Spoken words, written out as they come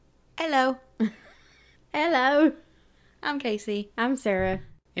Hello, Hello, I'm Casey, I'm Sarah.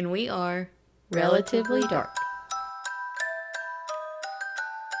 and we are Relatively Dark.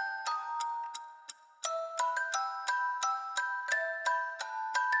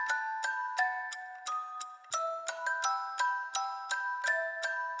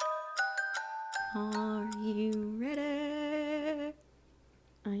 Are you ready?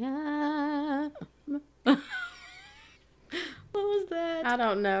 I am. What was that? I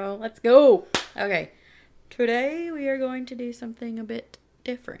don't know. Let's go. Okay, today we are going to do something a bit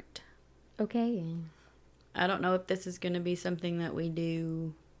different. Okay. I don't know if this is going to be something that we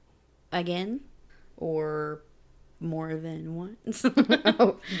do again or more than once.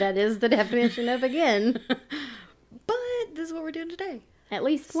 Oh, that is the definition of again. But this is what we're doing today. At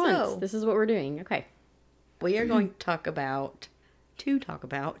least once. So- This is what we're doing. Okay. We are going to talk about true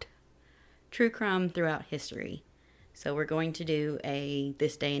crime throughout history. So we're going to do a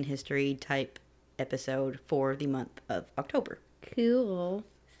This Day in History type episode for the month of October. Cool.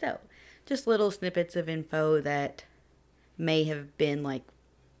 So, just little snippets of info that may have been like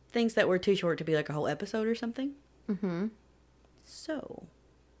things that were too short to be like a whole episode or something. Mm-hmm. So,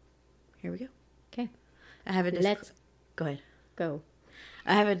 here we go. Okay. I have a Let's Go ahead. go.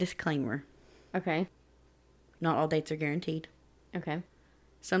 I have a disclaimer. Okay. Not all dates are guaranteed. Okay.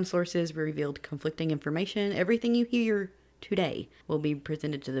 Some sources revealed conflicting information. Everything you hear today will be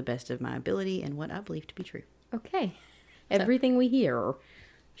presented to the best of my ability and what I believe to be true. Okay. Everything we hear.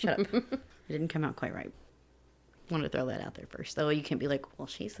 Shut up. It didn't come out quite right. Wanted to throw that out there first. Though you can't be like, well,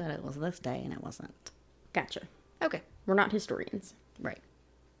 she said it was this day and it wasn't. Gotcha. Okay. We're not historians. Right.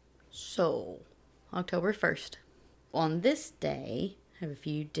 So, October 1st. On this day, I have a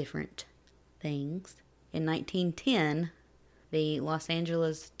few different things. In 1910, the Los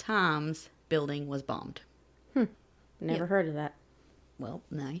Angeles Times building was bombed. Never heard of that. Well,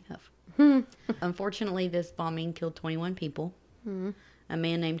 now you have. Unfortunately, this bombing killed 21 people. A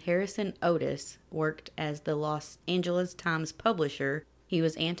man named Harrison Otis worked as the Los Angeles Times publisher. He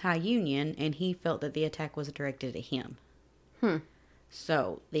was anti-union, and he felt that the attack was directed at him.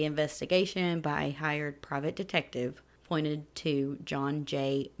 So, the investigation by a hired private detective pointed to John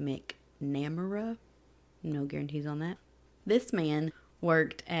J. McNamara. No guarantees on that. This man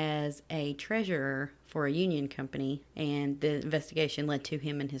worked as a treasurer for a union company, and the investigation led to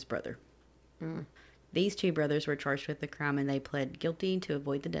him and his brother. These two brothers were charged with the crime, and they pled guilty to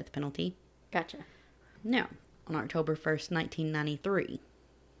avoid the death penalty. Gotcha. Now, on October 1st, 1993,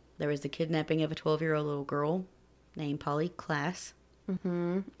 there was the kidnapping of a 12-year-old little girl named Polly Klaas.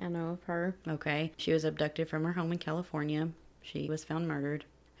 Mm-hmm. I know of her. Okay. She was abducted from her home in California. She was found murdered.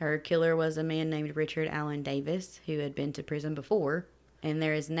 Her killer was a man named Richard Allen Davis, who had been to prison before. And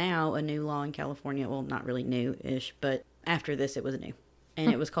there is now a new law in California. Well, not really new-ish, but after this it was new.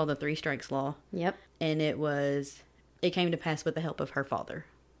 And it was called the Three Strikes Law. Yep. And it came to pass with the help of her father.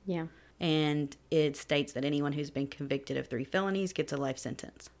 Yeah. And it states that anyone who's been convicted of 3 felonies gets a life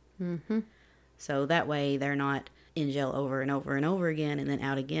sentence. Mm-hmm. So that way they're not in jail over and over and over again and then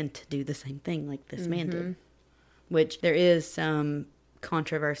out again to do the same thing like this man did. Which there is some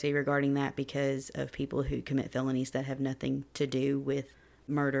controversy regarding that because of people who commit felonies that have nothing to do with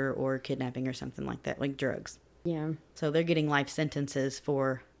murder or kidnapping or something like that, like drugs. Yeah. So they're getting life sentences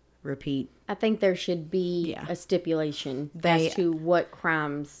for repeat. I think there should be Yeah. a stipulation They- as to what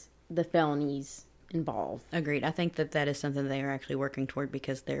crimes the felonies involve. Agreed. I think that is something they are actually working toward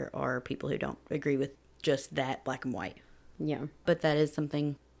because there are people who don't agree with just that black and white. Yeah. But that is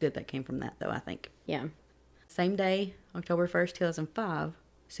something good that came from that, though, I think. Yeah. Same day, October 1st, 2005,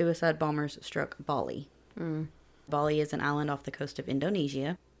 suicide bombers struck Bali. Bali is an island off the coast of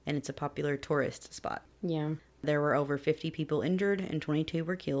Indonesia, and it's a popular tourist spot. Yeah. There were over 50 people injured and 22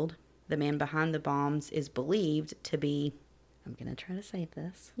 were killed. The man behind the bombs is believed to be, I'm going to try to say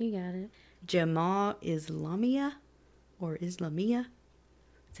this, You got it. Jamaah Islamiyah or Islamiyah.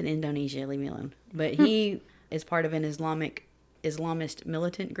 It's in Indonesia, leave me alone. But he is part of an Islamist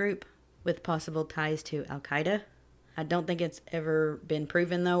militant group with possible ties to Al-Qaeda. I don't think it's ever been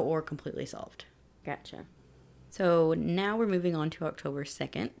proven, though, or completely solved. Gotcha. So now we're moving on to October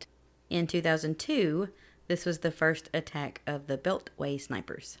 2nd. In 2002, this was the first attack of the Beltway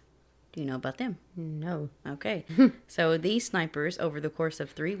snipers. Do you know about them? No. Okay. So these snipers, over the course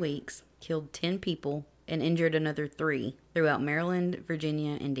of 3 weeks, killed 10 people and injured another 3 throughout Maryland,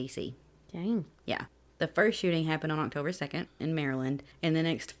 Virginia, and D.C. Dang. Yeah. The first shooting happened on October 2nd in Maryland, and the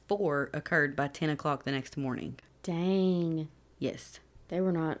next 4 occurred by 10 o'clock the next morning. Dang. Yes. They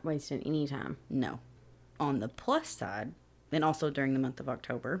were not wasting any time. No. On the plus side, and also during the month of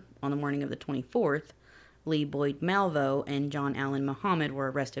October, on the morning of the 24th, Lee Boyd Malvo and John Allen Muhammad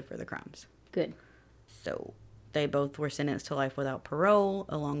were arrested for the crimes. Good. So they both were sentenced to life without parole,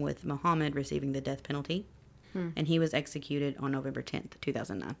 along with Muhammad receiving the death penalty. And he was executed on November 10th,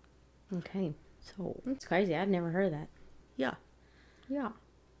 2009. Okay. So, that's crazy. I'd never heard of that. Yeah. Yeah.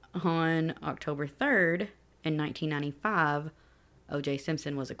 On October 3rd, in 1995, O.J.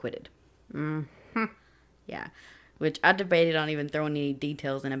 Simpson was acquitted. Yeah. Which I debated on even throwing any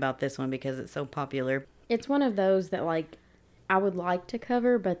details in about this one because it's so popular. It's one of those that, like, I would like to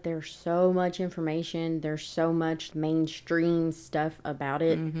cover, but there's so much information. There's so much mainstream stuff about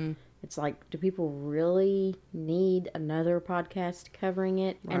it. It's like, do people really need another podcast covering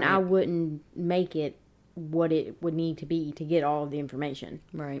it? Right. And I wouldn't make it what it would need to be to get all of the information.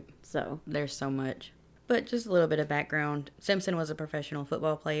 Right. So, There's so much. But just a little bit of background. Simpson was a professional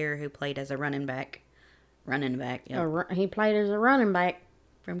football player who played as a running back. Yep. he played as a running back.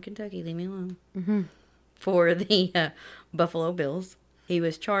 From Kentucky, leave me alone. For the Buffalo Bills. He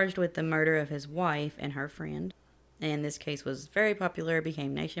was charged with the murder of his wife and her friend. And this case was very popular,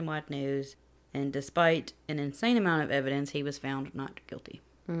 became nationwide news. And despite an insane amount of evidence, he was found not guilty.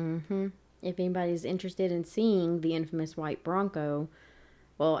 If anybody's interested in seeing the infamous white Bronco,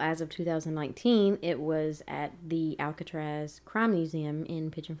 well, as of 2019, it was at the Alcatraz Crime Museum in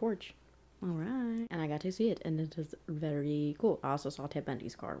Pigeon Forge. All right. And I got to see it, and it is very cool. I also saw Ted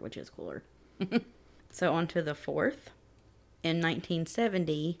Bundy's car, which is cooler. So on to the 4th. In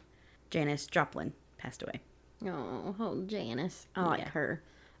 1970, Janis Joplin passed away. Oh, Janice. I like Yeah. her.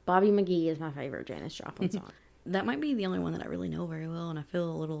 Bobby McGee is my favorite Janis Joplin song. That might be the only one that I really know very well, and I feel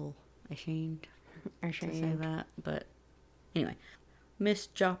a little ashamed to say that. But anyway, Miss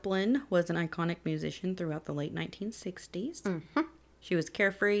Joplin was an iconic musician throughout the late 1960s. She was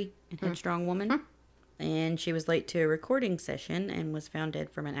carefree and headstrong woman, and she was late to a recording session and was found dead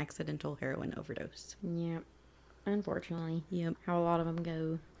from an accidental heroin overdose. Yep. Unfortunately. Yep. How a lot of them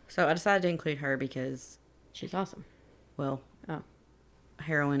go. So I decided to include her because, She's awesome. well, Oh.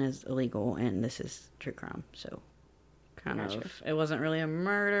 heroin is illegal and this is true crime, so kind Gotcha. of, it wasn't really a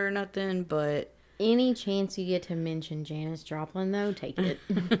murder or nothing, but Any chance you get to mention Janis Joplin, though, take it.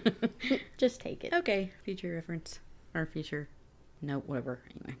 Just take it. okay, future reference, or future, nope, whatever,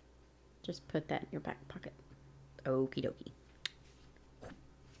 anyway. Just put that in your back pocket. Okie dokie.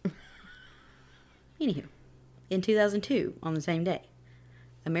 Anywho, in 2002, on the same day,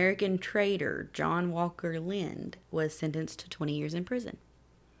 American trader John Walker Lind was sentenced to 20 years in prison.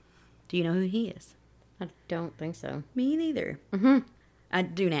 Do you know who he is? I don't think so. Me neither. I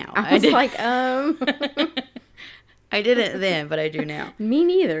do now. I was did- like, I didn't then, but I do now. me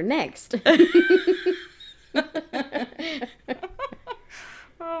neither. Next.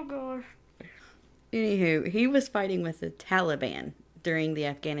 Oh, gosh. Anywho, he was fighting with the Taliban during the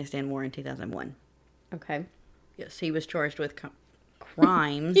Afghanistan war in 2001. Okay. Yes, he was charged with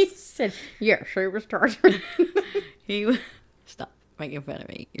crimes. He said, yeah, she was charged. Stop making fun of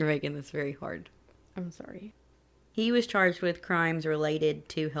me. You're making this very hard. I'm sorry. He was charged with crimes related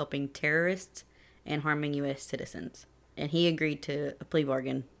to helping terrorists and harming U.S. citizens. And he agreed to a plea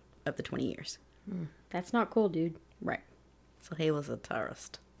bargain of the 20 years. That's not cool, dude. Right. So he was a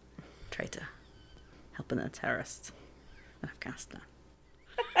terrorist. Traitor. Helping the terrorists in Afghanistan.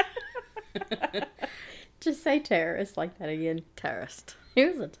 Just say terrorist like that again. Terrorist. He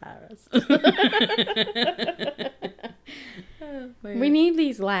was a terrorist. We need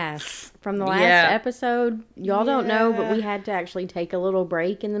these laughs from the last Yeah. episode. Y'all don't know, but Yeah. we had to actually take a little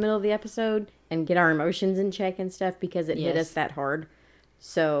break in the middle of the episode and get our emotions in check and stuff because it hit Yes. us that hard.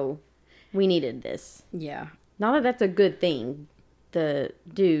 So we needed this. Yeah. Not that that's a good thing. The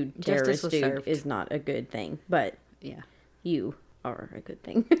dude, Justice terrorist was dude, served. is not a good thing. But Yeah. you are a good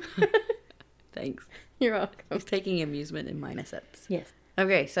thing. Thanks. You're welcome. I was taking amusement in my necessities. Yes.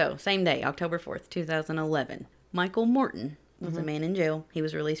 Okay, so same day, October 4th, 2011. Michael Morton was a man in jail. He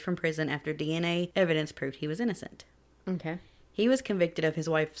was released from prison after DNA evidence proved he was innocent. Okay. He was convicted of his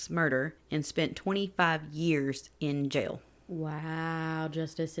wife's murder and spent 25 years in jail. Wow,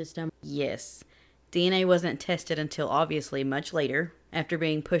 justice system. Yes. DNA wasn't tested until obviously much later, after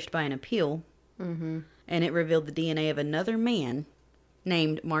being pushed by an appeal. Mm-hmm. And it revealed the DNA of another man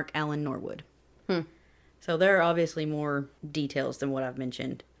named Mark Allen Norwood. So there are obviously more details than what I've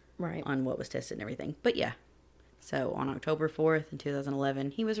mentioned Right. on what was tested and everything. But yeah. So on October 4th in 2011,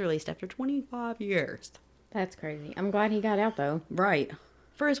 he was released after 25 years. That's crazy. I'm glad he got out, though. Right.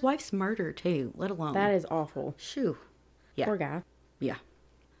 For his wife's murder, too, let alone. That is awful. Shoo. Yeah. Poor guy. Yeah.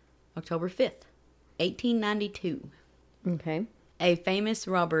 October 5th, 1892. Okay. A famous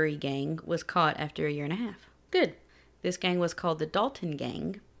robbery gang was caught after a year and a half. Good. This gang was called the Dalton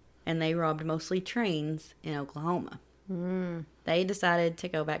Gang, and they robbed mostly trains in Oklahoma. They decided to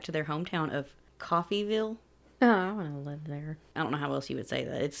go back to their hometown of Coffeyville. Oh, I want to live there. I don't know how else you would say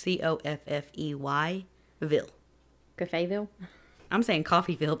that. It's Coffey Ville. Caféville? I'm saying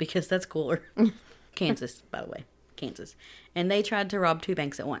Coffeyville because that's cooler. Kansas, by the way. Kansas. And they tried to rob 2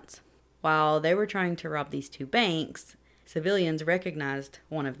 banks at once. While they were trying to rob these 2 banks, civilians recognized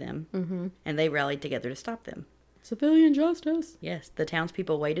one of them, and they rallied together to stop them. Civilian justice. Yes, the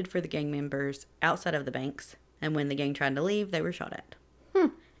townspeople waited for the gang members outside of the banks, and when the gang tried to leave, they were shot at.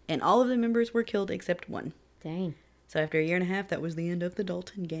 And all of the members were killed except one. Dang. So after a year and a half, that was the end of the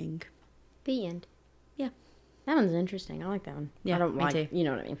Dalton gang. The end. Yeah. That one's interesting. I like that one. Yeah, I don't me like, too. you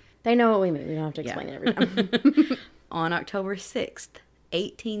know what I mean. They know what we mean. We don't have to explain it every time. On October 6th,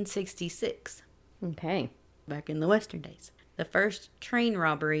 1866, Okay. back in the Western days, the first train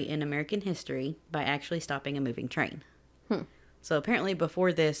robbery in American history by actually stopping a moving train. So apparently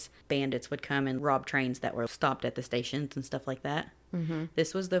before this, bandits would come and rob trains that were stopped at the stations and stuff like that.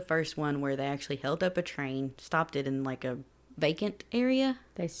 This was the first one where they actually held up a train, stopped it in like a vacant area.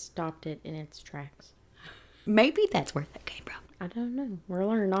 They stopped it in its tracks. Maybe that's where that came from. I don't know. We're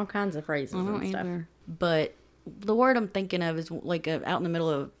learning all kinds of phrases and stuff. But the word I'm thinking of is like out in the middle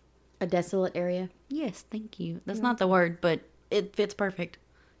of... A desolate area. Yes, thank you. That's not the word, but it fits perfect.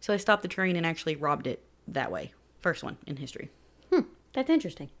 So they stopped the train and actually robbed it that way. First one in history. That's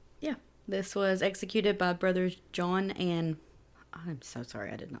interesting. Yeah. This was executed by brothers John and... I'm so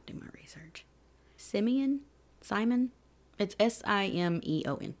sorry, I did not do my research. Simon? It's Simeon.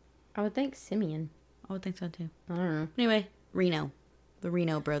 I would think Simeon. I would think so too. I don't know. Anyway, Reno. The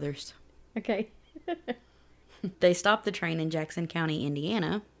Reno brothers. Okay. They stopped the train in Jackson County,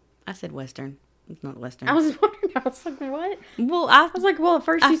 Indiana. I said Western. It's not Western. I was wondering. I was like, what? Well, I was like, well, at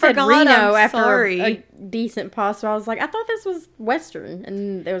first you said forgot, Reno I'm after sorry. a decent pause. So I was like, I thought this was Western.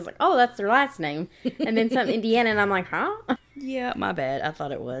 And they was like, oh, that's their last name. And then something Indiana. And I'm like, huh? Yeah, my bad. I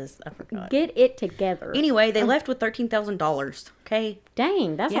thought it was. I forgot. Get it together. Anyway, they left with $13,000. Okay.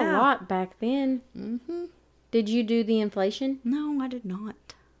 Dang, that's a Yeah. lot back then. Did you do the inflation? No, I did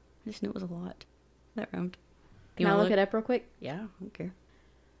not. I just knew it was a lot. That round. Can I look it up real quick? Yeah, I don't care.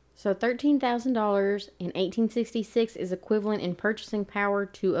 So $13,000 in 1866 is equivalent in purchasing power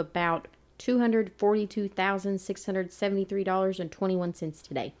to about $242,673.21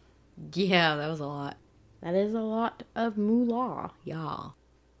 today. Yeah, that was a lot. That is a lot of moolah. Yeah.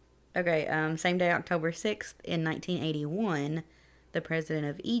 Okay, same day, October 6th, in 1981, the president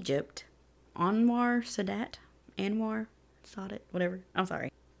of Egypt, Anwar Sadat, whatever. I'm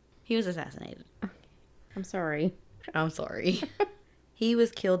sorry. He was assassinated. I'm sorry. I'm sorry. He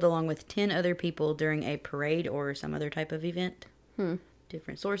was killed along with 10 other people during a parade or some other type of event.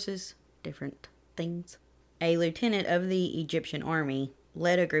 Different sources, different things. A lieutenant of the Egyptian army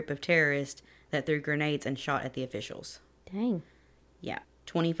led a group of terrorists that threw grenades and shot at the officials. Dang. Yeah.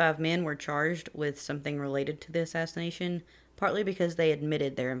 25 men were charged with something related to the assassination, partly because they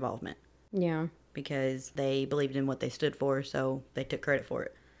admitted their involvement. Yeah. Because they believed in what they stood for, so they took credit for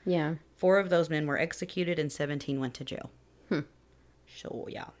it. Yeah. 4 of those men were executed and 17 went to jail. So,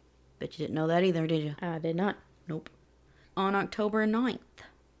 yeah. Bet you didn't know that either, did you? I did not. Nope. On October 9th,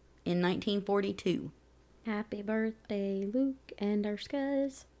 in 1942. Happy birthday, Luke and our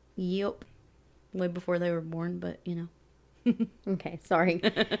scuzz. Yep. Way before they were born, but, you know. Okay, sorry.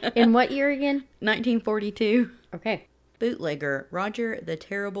 In what year again? 1942. Okay. Bootlegger Roger the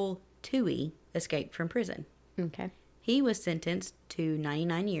Terrible Toohey escaped from prison. Okay. He was sentenced to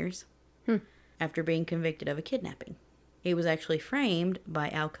 99 years after being convicted of a kidnapping. He was actually framed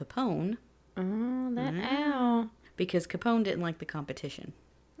by Al Capone. Oh, that Al. Because Capone didn't like the competition.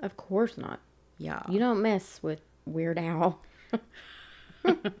 Of course not. Yeah. You don't mess with Weird Al.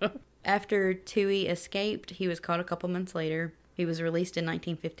 After Toohey escaped, he was caught a couple months later. He was released in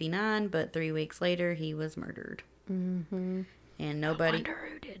 1959, but 3 weeks later, he was murdered. And nobody... I wonder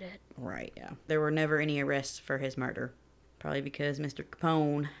who did it. Right, yeah. There were never any arrests for his murder. Probably because Mr.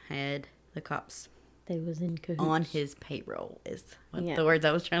 Capone had the cops They was in cahoots. on his payroll is what the words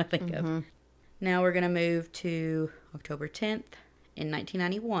I was trying to think of. Now we're going to move to October 10th. In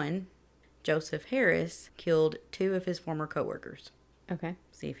 1991, Joseph Harris killed 2 of his former coworkers. Okay.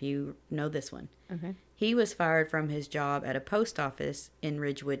 See if you know this one. Okay. He was fired from his job at a post office in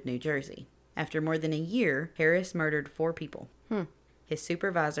Ridgewood, New Jersey. After more than a year, Harris murdered 4 people. His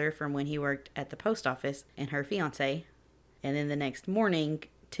supervisor from when he worked at the post office and her fiance, and then the next morning,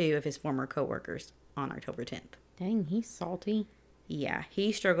 2 of his former coworkers on October 10th. Dang, he's salty. Yeah,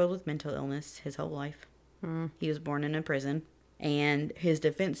 he struggled with mental illness his whole life. He was born in a prison, and his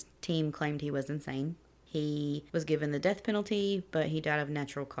defense team claimed he was insane. He was given the death penalty, but he died of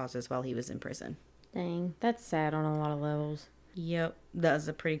natural causes while he was in prison. Dang, that's sad on a lot of levels. Yep, that was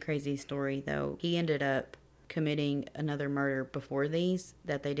a pretty crazy story, though. He ended up committing another murder before these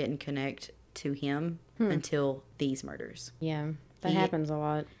that they didn't connect to him until these murders. Yeah, that happens a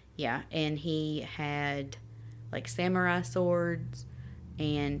lot. Yeah, and he had like samurai swords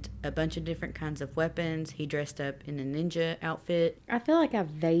and a bunch of different kinds of weapons. He dressed up in a ninja outfit. I feel like I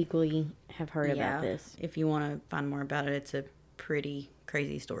vaguely have heard about this. If you want to find more about it, it's a pretty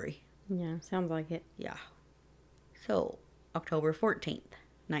crazy story. Yeah, sounds like it. Yeah. So, October 14th,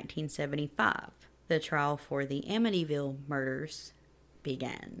 1975, the trial for the Amityville murders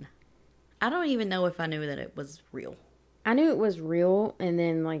began. I don't even know if I knew that it was real. I knew it was real, and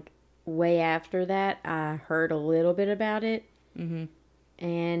then, like, way after that, I heard a little bit about it. Mm-hmm.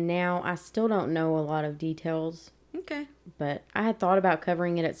 And now I still don't know a lot of details. Okay. But I had thought about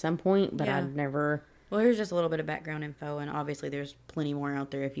covering it at some point, but Yeah. I'd never... Well, here's just a little bit of background info, and obviously there's plenty more out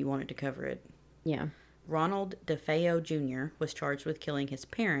there if you wanted to cover it. Yeah. Ronald DeFeo Jr. was charged with killing his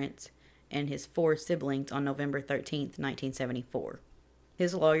parents and his 4 siblings on November 13th, 1974.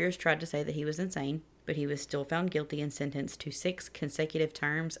 His lawyers tried to say that he was insane, but he was still found guilty and sentenced to 6 consecutive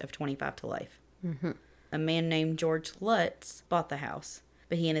terms of 25 to life. Mm-hmm. A man named George Lutz bought the house,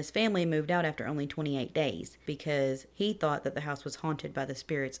 but he and his family moved out after only 28 days because he thought that the house was haunted by the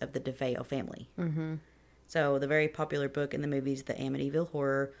spirits of the DeFeo family. Mm-hmm. So the very popular book and the movies, The Amityville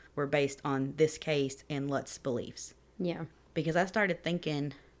Horror, were based on this case and Lutz's beliefs. Yeah. Because I started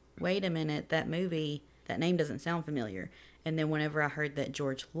thinking, wait a minute, that movie, that name doesn't sound familiar. And then whenever I heard that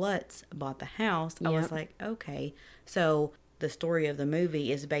George Lutz bought the house, I was like, okay. So the story of the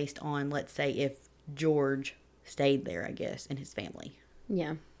movie is based on, let's say, if George stayed there, I guess, and his family.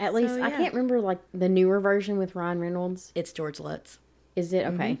 Yeah. At least, I can't remember, like, the newer version with Ryan Reynolds. It's George Lutz. Is it?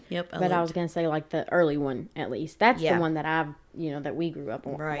 Okay. Mm-hmm. Yep. But I was going to say, like, the early one, at least. That's Yeah. the one that that we grew up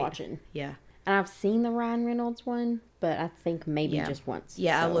watching. Yeah. And I've seen the Ryan Reynolds one, but I think maybe just once.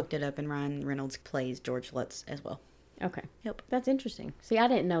 Yeah, I so. looked it up, and Ryan Reynolds plays George Lutz as well. Okay. Yep. That's interesting. See, I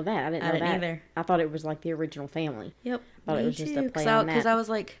didn't know that. I didn't know that either. I thought it was like the original family. Yep. Thought it was just a play on that. Because I was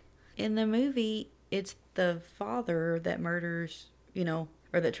like, in the movie, it's the father that murders, or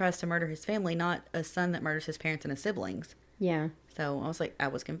that tries to murder his family, not a son that murders his parents and his siblings. Yeah. So I was like, I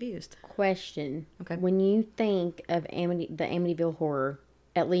was confused. Question. Okay. When you think of the Amityville Horror,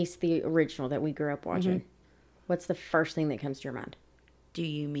 at least the original that we grew up watching, what's the first thing that comes to your mind? Do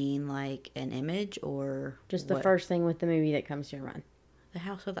you mean like an image or Just the what? first thing with the movie that comes to your mind. The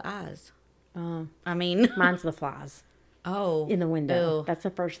House with the Eyes. Oh. I mean, Mine's the flies oh, in the window. ew. That's the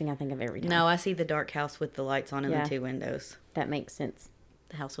first thing I think of every time. No, I see the dark house with the lights on and Yeah. the 2 windows. That makes sense.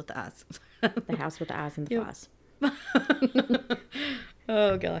 The House with the Eyes. The house with the eyes and the Yep. flies.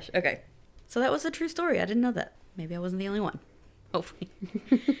 Oh gosh. Okay. So that was a true story. I didn't know that. Maybe I wasn't the only one. Hopefully.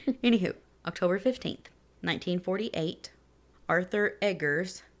 Anywho, October 15th, 1948, Arthur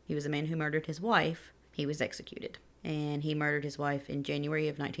Eggers, he was a man who murdered his wife. He was executed. And he murdered his wife in January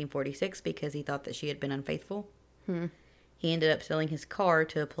of 1946 because he thought that she had been unfaithful. He ended up selling his car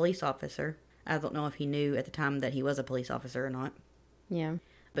to a police officer. I don't know if he knew at the time that he was a police officer or not. Yeah.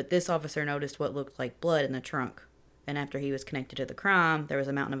 But this officer noticed what looked like blood in the trunk. And after he was connected to the crime, there was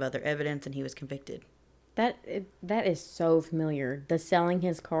a mountain of other evidence and he was convicted. That is so familiar. The selling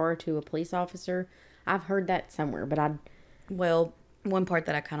his car to a police officer. I've heard that somewhere, but Well, one part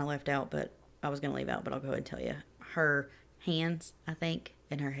that I kind of left out, but I was going to leave out, but I'll go ahead and tell you. Her hands, I think,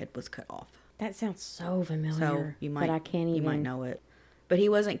 and her head was cut off. that sounds so familiar. So you might, but I can't even. you might know it. But he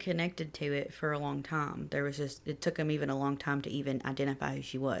wasn't connected to it for a long time. It took him even a long time to even identify who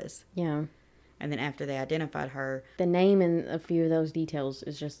she was. Yeah. And then after they identified her. The name and a few of those details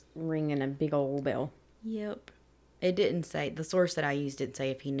is just ringing a big old bell. Yep. It didn't say, the source that I used didn't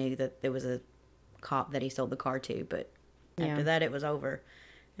say if he knew that there was a cop that he sold the car to, but after that it was over.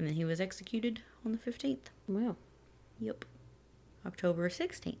 And then he was executed on the 15th. Wow. Yep. October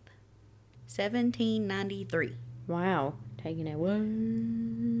 16th, 1793. Wow. Taking it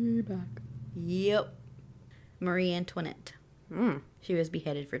way back. Yep. Marie Antoinette. Mm. She was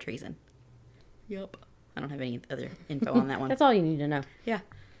beheaded for treason. Yep. I don't have any other info on that one. That's all you need to know. Yeah.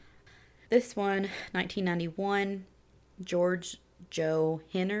 This one, 1991, George Joe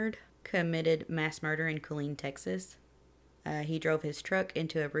Hennard committed mass murder in Killeen, Texas. He drove his truck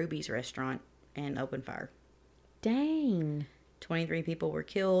into a Ruby's restaurant and opened fire. Dang. 23 people were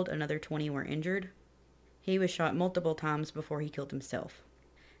killed, another 20 were injured. He was shot multiple times before he killed himself.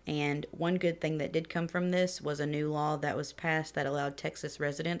 And one good thing that did come from this was a new law that was passed that allowed Texas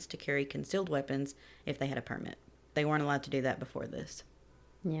residents to carry concealed weapons if they had a permit. They weren't allowed to do that before this.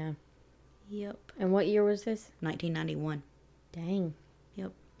 Yeah. Yep. And what year was this? 1991. Dang.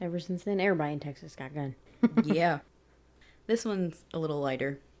 Yep. Ever since then, everybody in Texas got a gun. Yeah. This one's a little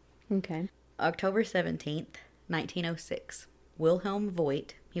lighter. Okay. October 17th, 1906. Wilhelm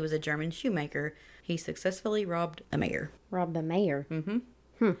Voigt, he was a German shoemaker. He successfully robbed a mayor. Robbed the mayor.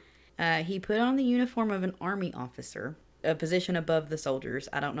 He put on the uniform of an army officer, a position above the soldiers.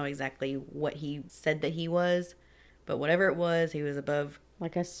 I don't know exactly what he said that he was, but whatever it was, he was above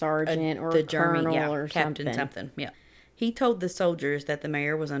Like a sergeant or the a colonel or captain something. Yeah. He told the soldiers that the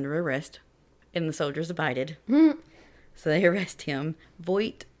mayor was under arrest, and the soldiers abided. So they arrest him.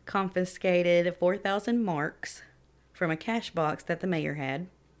 Voigt confiscated 4,000 marks from a cash box that the mayor had.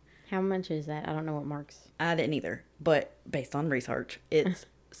 How much is that? I don't know what marks. I didn't either, but based on research, it's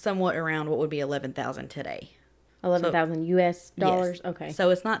somewhat around what would be 11,000 today. 11,000 US dollars? Yes. Okay. So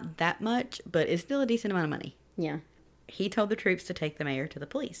it's not that much, but it's still a decent amount of money. Yeah. He told the troops to take the mayor to the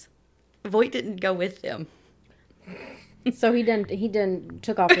police. Voigt didn't go with them. So he done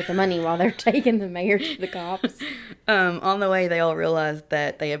took off with the money while they're taking the mayor to the cops. On the way, they all realized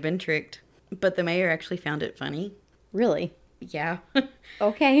that they had been tricked, but the mayor actually found it funny. Really? Yeah.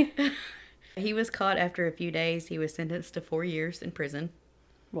 Okay. He was caught after a few days. He was sentenced to 4 years in prison.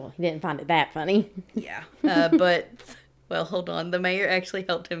 Well, he didn't find it that funny. Yeah. But, well, hold on. The mayor actually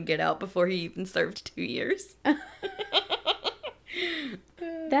helped him get out before he even served 2 years.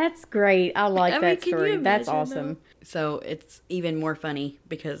 That's great. I like that can you story. That's imagine, awesome. though? So it's even more funny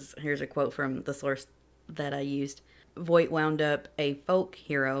because here's a quote from the source that I used. Voigt wound up a folk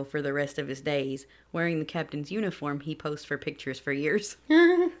hero for the rest of his days. Wearing the captain's uniform, he posed for pictures for years.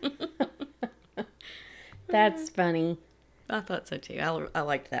 That's funny. I thought so too. I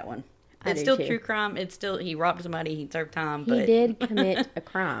liked that one. I It's do still too. true crime. It's still, he robbed somebody, he served time. He But did commit a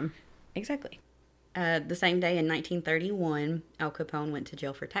crime. Exactly. The same day in 1931, Al Capone went to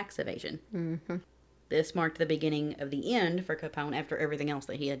jail for tax evasion. Mm-hmm. This marked the beginning of the end for Capone after everything else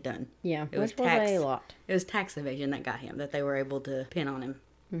that he had done. Yeah, It was which was tax. a lot. It was tax evasion that got him, that they were able to pin on him.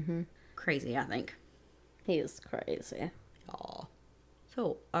 Mm-hmm. Crazy, I think. He is crazy. Aw.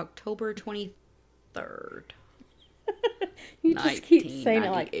 So, October 23rd, You just keep saying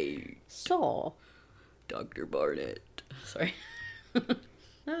it like 1998. Saul. Dr. Barnett. Sorry.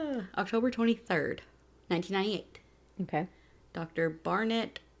 October 23rd, 1998. Okay. Dr.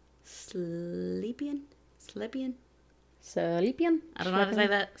 Barnett Slepian? Slepian? I don't know how to say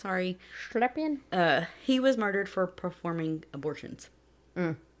that. Sorry. Slepian? He was murdered for performing abortions.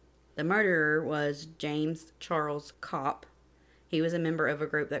 The murderer was James Charles Kopp. He was a member of a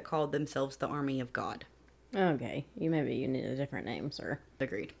group that called themselves the Army of God. Okay. Maybe you need a different name, sir.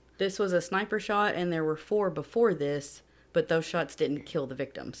 Agreed. This was a sniper shot, and there were 4 before this, but those shots didn't kill the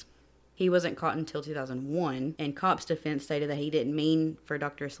victims. He wasn't caught until 2001, and Kopp's defense stated that he didn't mean for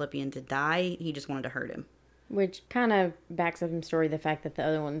Dr. Slepian to die, he just wanted to hurt him. Which kind of backs up in story the fact that the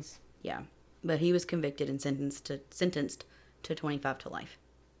other ones... Yeah. But he was convicted and sentenced to 25 to life.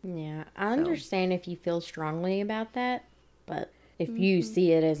 Yeah, I understand if you feel strongly about that, but if you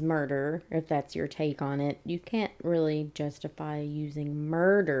see it as murder, if that's your take on it, you can't really justify using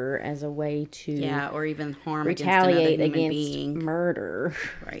murder as a way to Yeah, or even harm retaliate against another human against being. murder.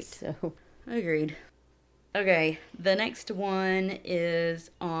 Right. So, Agreed. Okay, the next one was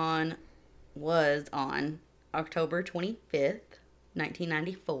on October 25th,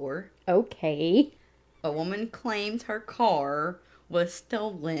 1994. okay. A woman claims her car was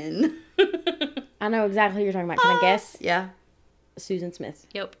stolen. I know exactly who you're talking about. Can I guess? Yeah. Susan Smith.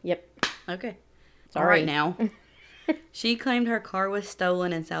 Yep. Yep. Okay. Sorry. All right now. She claimed her car was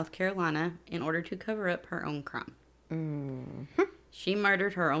stolen in South Carolina in order to cover up her own crime. She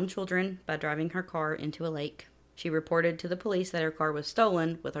murdered her own children by driving her car into a lake. She reported to the police that her car was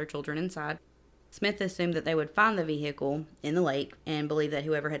stolen with her children inside. Smith assumed that they would find the vehicle in the lake and believed that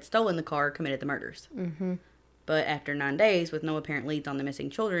whoever had stolen the car committed the murders. Mm-hmm. But after 9 days, with no apparent leads on the missing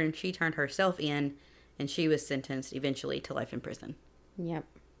children, she turned herself in, and she was sentenced eventually to life in prison. Yep.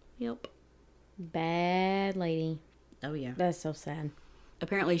 Yep. Bad lady. Oh, yeah. That's so sad.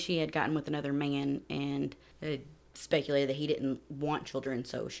 Apparently, she had gotten with another man and speculated that he didn't want children,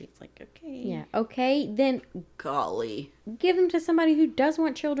 so she's like, okay. Yeah. Okay, then Golly. give them to somebody who does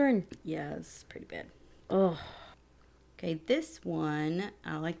want children. Yeah, it's pretty bad. Ugh. Okay, this one,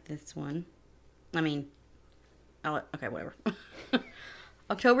 I like this one. Okay, whatever.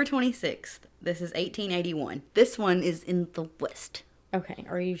 October 26th. This is 1881. This one is in the West. Okay,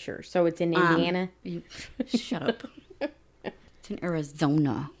 are you sure? So it's in Indiana? Shut up. It's in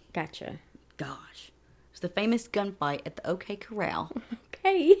Arizona. Gotcha. Gosh. It's the famous gunfight at the OK Corral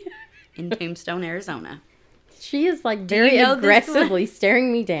Okay. in Tombstone, Arizona. She is like very you know this one? aggressively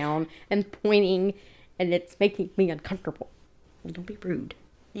staring me down and pointing, and it's making me uncomfortable. Don't be rude.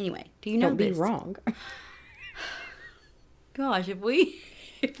 Anyway, do you know Don't be this? wrong. Gosh, if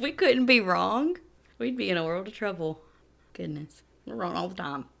we couldn't be wrong, we'd be in a world of trouble. Goodness, we're wrong all the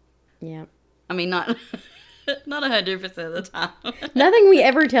time. Yeah. I mean, not 100% of the time. Nothing we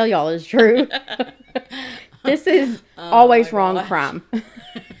ever tell y'all is true. This is always my wrong gosh. crime.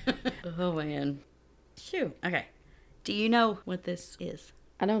 Oh man. Shoo. Okay. Do you know what this is?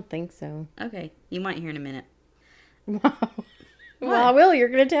 I don't think so. Okay, you might hear in a minute. Wow. Well, I will. You're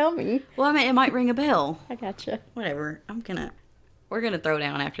going to tell me. Well, I mean, it might ring a bell. I gotcha. Whatever. We're gonna throw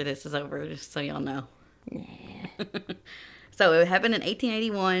down after this is over, just so y'all know. Yeah. So it happened in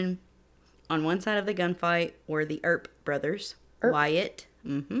 1881. On one side of the gunfight were the Earp brothers. Earp. Wyatt.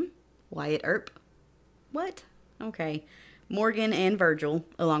 Wyatt Earp. What? Okay. Morgan and Virgil,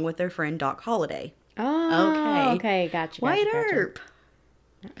 along with their friend Doc Holliday. Oh, okay. Gotcha. Wyatt gotcha. Earp.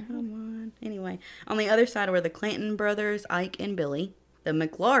 Come on. Anyway, on the other side were the Clanton brothers, Ike and Billy. The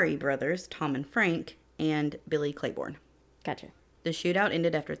McLaury brothers, Tom and Frank, and Billy Claiborne. Gotcha. The shootout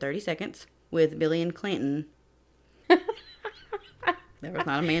ended after 30 seconds with Billy and Clanton. There was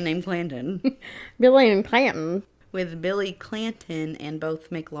not a man named Clanton. Billy and Clanton. With Billy Clanton and both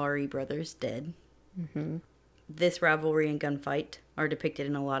McLaury brothers dead. This rivalry and gunfight are depicted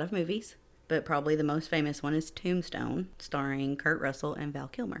in a lot of movies, but probably the most famous one is Tombstone, starring Kurt Russell and Val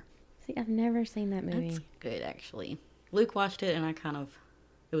Kilmer. See, I've never seen that movie. That's good, actually. Luke watched it, and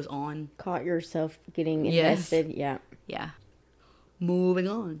it was on. Caught yourself getting Yes. invested. Yeah. Yeah. Moving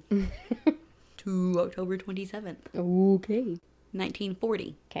on to October 27th, Okay.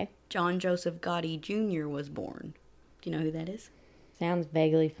 1940. Okay. John Joseph Gotti Jr. was born. Do you know who that is? Sounds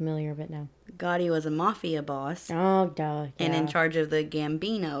vaguely familiar, but no. Gotti was a mafia boss Oh, duh. Yeah. and in charge of the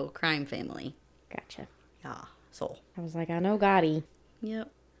Gambino crime family. Gotcha. Yeah, soul. I was like, I know Gotti. Yep.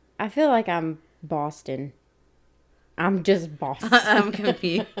 I feel like I'm Boston. I'm just Boston. I'm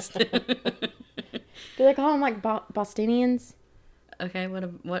confused. Do they call them like Bostonians? Okay,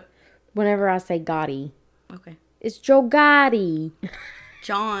 what? Whenever I say Gotti, Okay. it's Joe Gotti.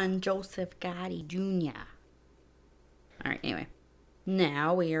 John Joseph Gotti Jr. All right, anyway.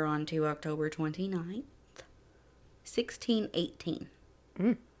 Now we are on to October 29th, 1618.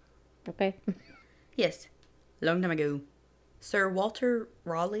 Okay. Yes, long time ago. Sir Walter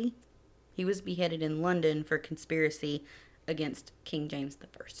Raleigh, he was beheaded in London for conspiracy against King James I.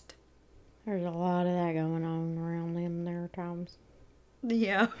 There's a lot of that going on around them there times.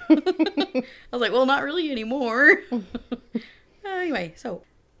 Yeah. I was like, well, not really anymore. Anyway, so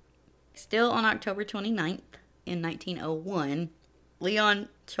still on October 29th in 1901, Leon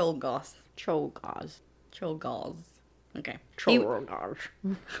Czolgosz. Czolgosz. Okay.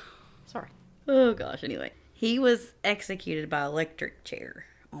 Sorry. Oh gosh, anyway. He was executed by electric chair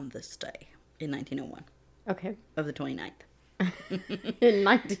on this day in 1901 Okay. of the 29th. In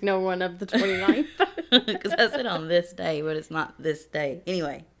 1901 of the 29th. Because I said on this day, but it's not this day.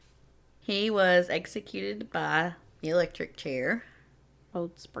 Anyway, he was executed by the electric chair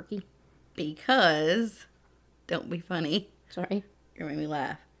Old Sparky. because, don't be funny, Sorry. you're making me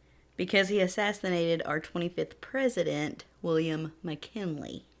laugh, because he assassinated our 25th president, William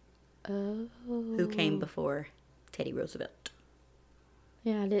McKinley, Oh. who came before Teddy Roosevelt.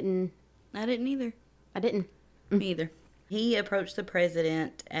 Yeah, I didn't. I didn't either. Me either. He approached the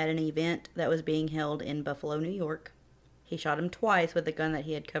president at an event that was being held in Buffalo, New York. He shot him twice with a gun that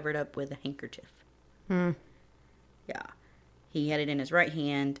he had covered up with a handkerchief. Hmm. Yeah. He had it in his right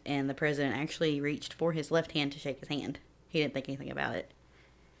hand, and the president actually reached for his left hand to shake his hand. He didn't think anything about it.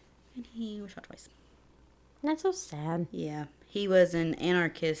 And he was shot twice. That's so sad. Yeah. He was an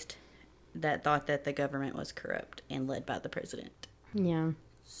anarchist that thought that the government was corrupt and led by the president. Yeah.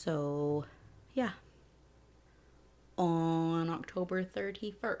 So, yeah. On October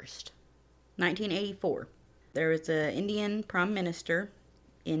 31st, 1984, there was an Indian Prime Minister,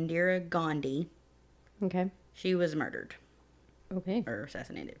 Indira Gandhi. Okay. She was murdered Okay. or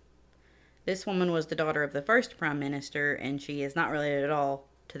assassinated. This woman was the daughter of the first Prime Minister, and she is not related at all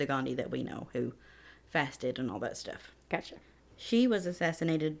to the Gandhi that we know, who fasted and all that stuff. Gotcha. She was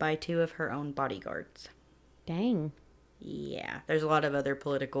assassinated by 2 of her own bodyguards. Dang. Yeah, there's a lot of other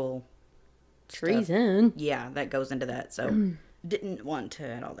political stuff. Treason. Yeah, that goes into that. So, didn't want to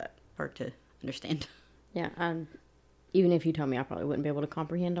add all that part to understand. Yeah. Even if you told me, I probably wouldn't be able to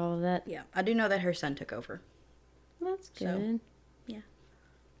comprehend all of that. Yeah, I do know that her son took over. That's So- good. Yeah.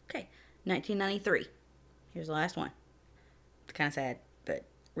 Okay, 1993. Here's the last one. It's kind of sad, but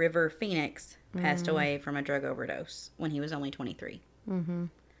River Phoenix passed away from a drug overdose when he was only 23. Mm-hmm. He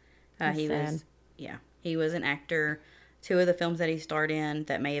That's was, sad. yeah, He was an actor. Two of the films that he starred in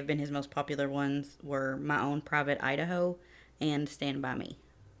that may have been his most popular ones were My Own Private Idaho and Stand By Me.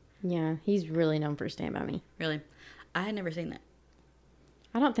 Yeah, he's really known for Stand By Me. Really? I had never seen that.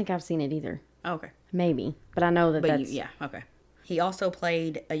 I don't think I've seen it either. Oh, okay. Maybe, but I know that that's... Yeah, okay. He also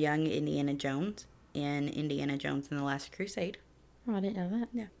played a young Indiana Jones in Indiana Jones and the Last Crusade. Oh, I didn't know that.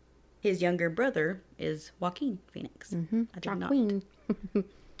 Yeah. His younger brother is Joaquin Phoenix. Mm-hmm. I did Joaquin. not.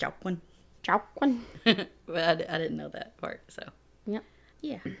 Joaquin. Joaquin. But I didn't know that part, so. Yep.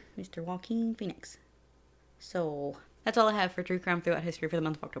 Yeah, Mr. Joaquin Phoenix. So, that's all I have for True Crime Throughout History for the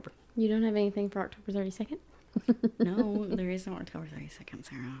month of October. You don't have anything for October 32nd? No, there is no October 32nd,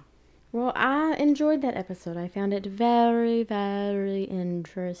 Sarah. Well, I enjoyed that episode. I found it very, very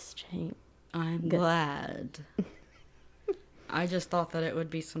interesting. I'm glad. I just thought that it would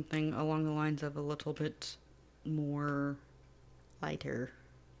be something along the lines of a little bit more lighter.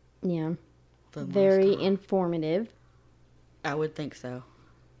 Yeah. Than Very last time. informative. I would think so.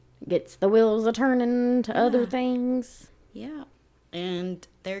 Gets the wheels a turning to other things. Yeah. And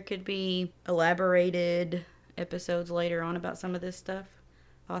there could be elaborated episodes later on about some of this stuff,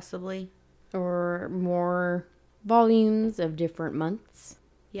 possibly. Or more volumes of different months.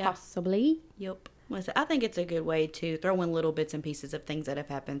 Yeah. Possibly. Yep. Listen, I think it's a good way to throw in little bits and pieces of things that have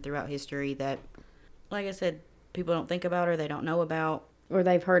happened throughout history that, like I said, people don't think about or they don't know about. Or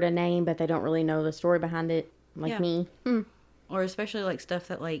they've heard a name, but they don't really know the story behind it. Like me. Or especially like stuff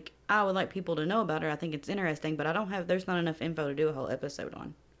that like I would like people to know about or I think it's interesting, but there's not enough info to do a whole episode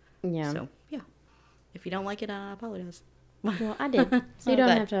on. Yeah. So, yeah. If you don't like it, I apologize. Well, I did. So you Oh, don't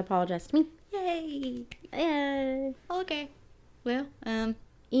good. have to apologize to me. Yay! Yay. Okay. Well,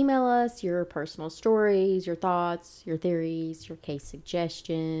 Email us your personal stories, your thoughts, your theories, your case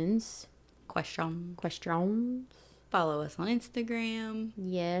suggestions, questions. Follow us on Instagram.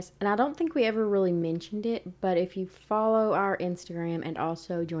 Yes, and I don't think we ever really mentioned it, but if you follow our Instagram and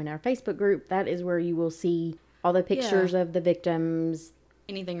also join our Facebook group, that is where you will see all the pictures of the victims.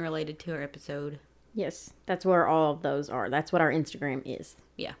 Anything related to our episode. Yes, that's where all of those are. That's what our Instagram is.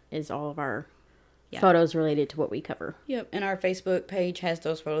 Yeah. Is all of our photos related to what we cover. Yep, and our Facebook page has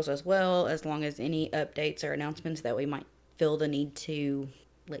those photos as well, as long as any updates or announcements that we might feel the need to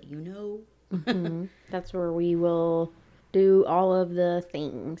let you know. Mm-hmm. That's where we will do all of the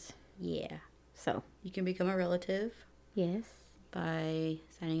things. Yeah. So. You can become a relative. Yes. By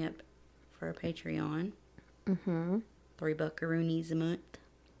signing up for a Patreon. Mm-hmm. $3 a month.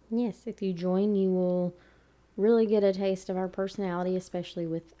 Yes, if you join, you will really get a taste of our personality, especially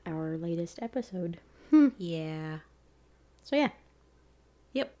with our latest episode. Yeah. So, yeah.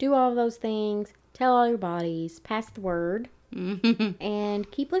 Yep. Do all of those things. Tell all your bodies. Pass the word.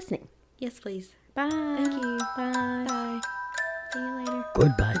 And keep listening. Yes, please. Bye. Thank you. Bye. Bye. See you later.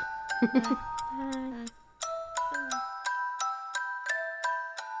 Goodbye. Bye.